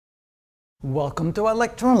Welcome to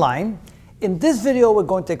Electron Line. In this video, we're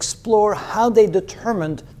going to explore how they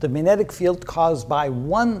determined the magnetic field caused by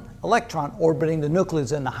one electron orbiting the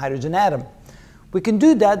nucleus in the hydrogen atom. We can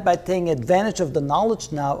do that by taking advantage of the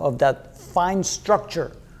knowledge now of that fine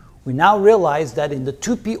structure. We now realize that in the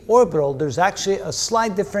 2p orbital, there's actually a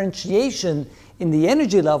slight differentiation in the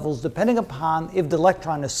energy levels depending upon if the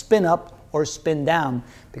electron is spin up or spin down,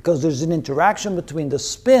 because there's an interaction between the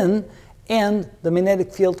spin and the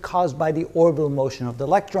magnetic field caused by the orbital motion of the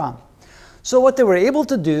electron. So what they were able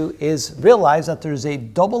to do is realize that there's a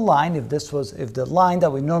double line. If the line that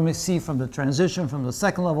we normally see from the transition from the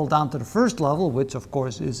second level down to the first level, which of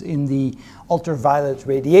course is in the ultraviolet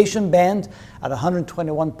radiation band at 121.6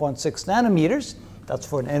 nanometers, that's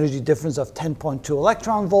for an energy difference of 10.2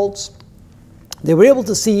 electron volts. They were able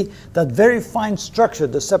to see that very fine structure,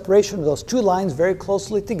 the separation of those two lines very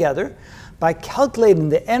closely together. By calculating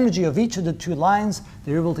the energy of each of the two lines,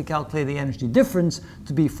 they were able to calculate the energy difference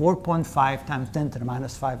to be 4.5 times 10 to the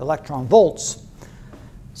minus 5 electron volts.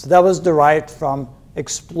 So that was derived from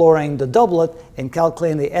exploring the doublet and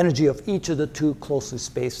calculating the energy of each of the two closely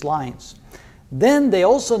spaced lines. Then they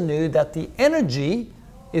also knew that the energy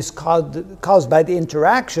is caused by the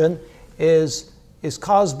interaction is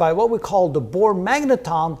caused by what we call the Bohr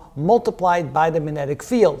magneton multiplied by the magnetic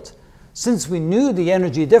field. Since we knew the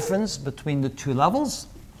energy difference between the two levels,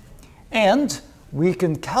 and we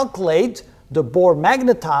can calculate the Bohr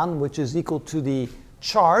magneton, which is equal to the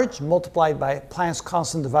charge multiplied by Planck's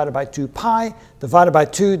constant divided by 2 pi, divided by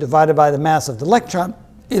 2, divided by the mass of the electron,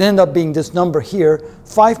 it ended up being this number here,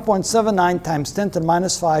 5.79 times 10 to the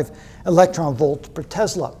minus 5 electron volts per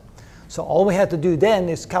Tesla. So all we had to do then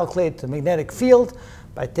is calculate the magnetic field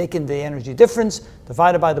by taking the energy difference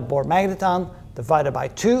divided by the Bohr magneton, divided by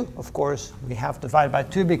 2. Of course, we have divided by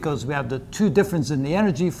 2 because we have the 2 difference in the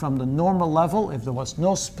energy from the normal level if there was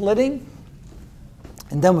no splitting.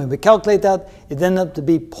 And then when we calculate that, it ended up to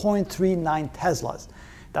be 0.39 Teslas.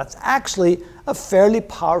 That's actually a fairly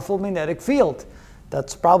powerful magnetic field.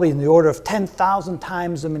 That's probably in the order of 10,000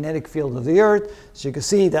 times the magnetic field of the Earth. So you can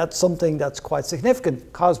see that's something that's quite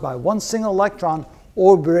significant, caused by one single electron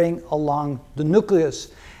orbiting along the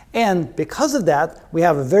nucleus. And because of that, we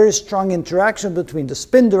have a very strong interaction between the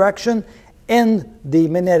spin direction and the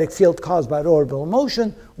magnetic field caused by the orbital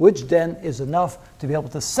motion, which then is enough to be able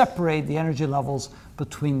to separate the energy levels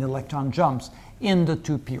between the electron jumps in the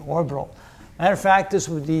 2p orbital. Matter of fact, this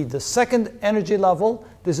would be the second energy level.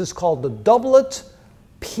 This is called the doublet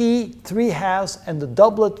P3 and the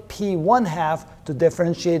doublet P1 to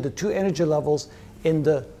differentiate the two energy levels in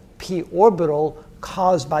the p orbital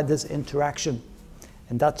caused by this interaction.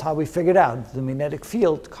 And that's how we figured out the magnetic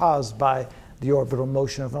field caused by the orbital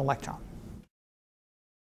motion of an electron.